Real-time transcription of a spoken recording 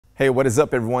Hey, what is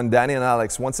up everyone? Danny and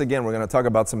Alex. Once again, we're going to talk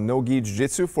about some no-gi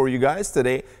jiu-jitsu for you guys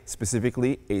today,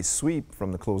 specifically a sweep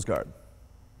from the closed guard.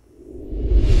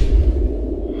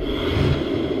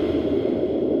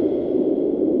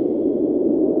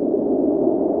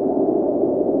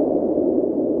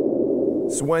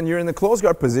 So when you're in the closed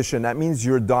guard position, that means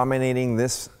you're dominating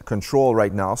this control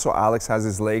right now. So Alex has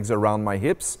his legs around my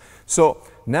hips. So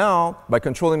now, by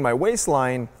controlling my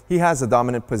waistline, he has a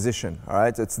dominant position, all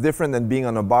right? It's different than being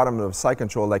on the bottom of side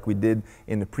control like we did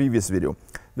in the previous video.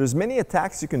 There's many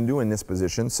attacks you can do in this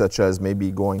position, such as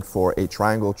maybe going for a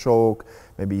triangle choke.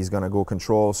 Maybe he's gonna go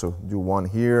control, so do one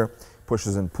here,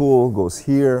 pushes and pull, goes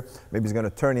here. Maybe he's gonna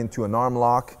turn into an arm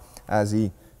lock as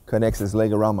he connects his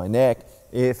leg around my neck.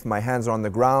 If my hands are on the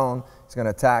ground, he's gonna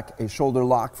attack a shoulder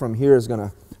lock from here. He's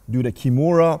gonna do the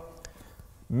kimura.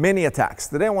 Many attacks.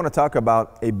 Today I want to talk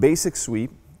about a basic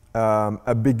sweep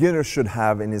a beginner should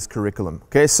have in his curriculum.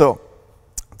 Okay, so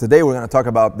today we're going to talk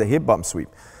about the hip bump sweep.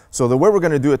 So the way we're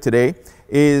going to do it today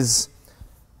is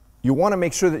you want to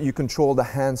make sure that you control the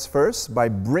hands first by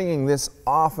bringing this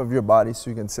off of your body so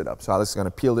you can sit up. So Alex is going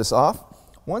to peel this off.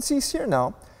 Once he's here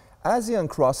now, as he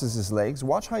uncrosses his legs,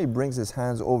 watch how he brings his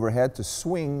hands overhead to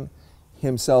swing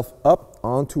himself up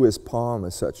onto his palm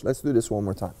as such. Let's do this one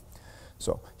more time.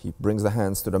 So he brings the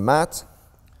hands to the mat,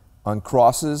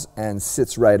 uncrosses, and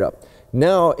sits right up.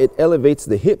 Now it elevates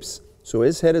the hips, so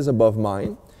his head is above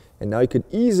mine, and now he could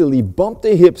easily bump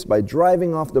the hips by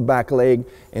driving off the back leg,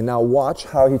 and now watch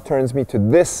how he turns me to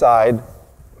this side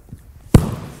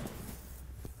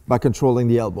by controlling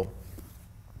the elbow.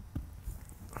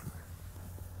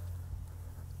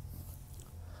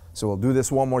 So we'll do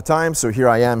this one more time. So here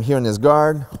I am here in this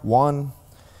guard. One,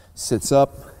 sits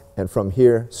up, and from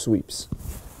here, sweeps.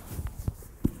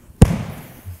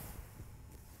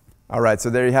 All right, so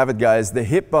there you have it, guys. The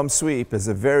hip bump sweep is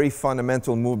a very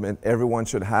fundamental movement everyone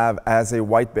should have as a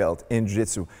white belt in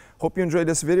jiu-jitsu. Hope you enjoyed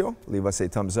this video. Leave us a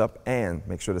thumbs up and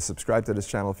make sure to subscribe to this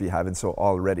channel if you haven't so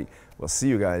already. We'll see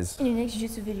you guys in the next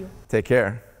jiu-jitsu video. Take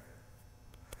care.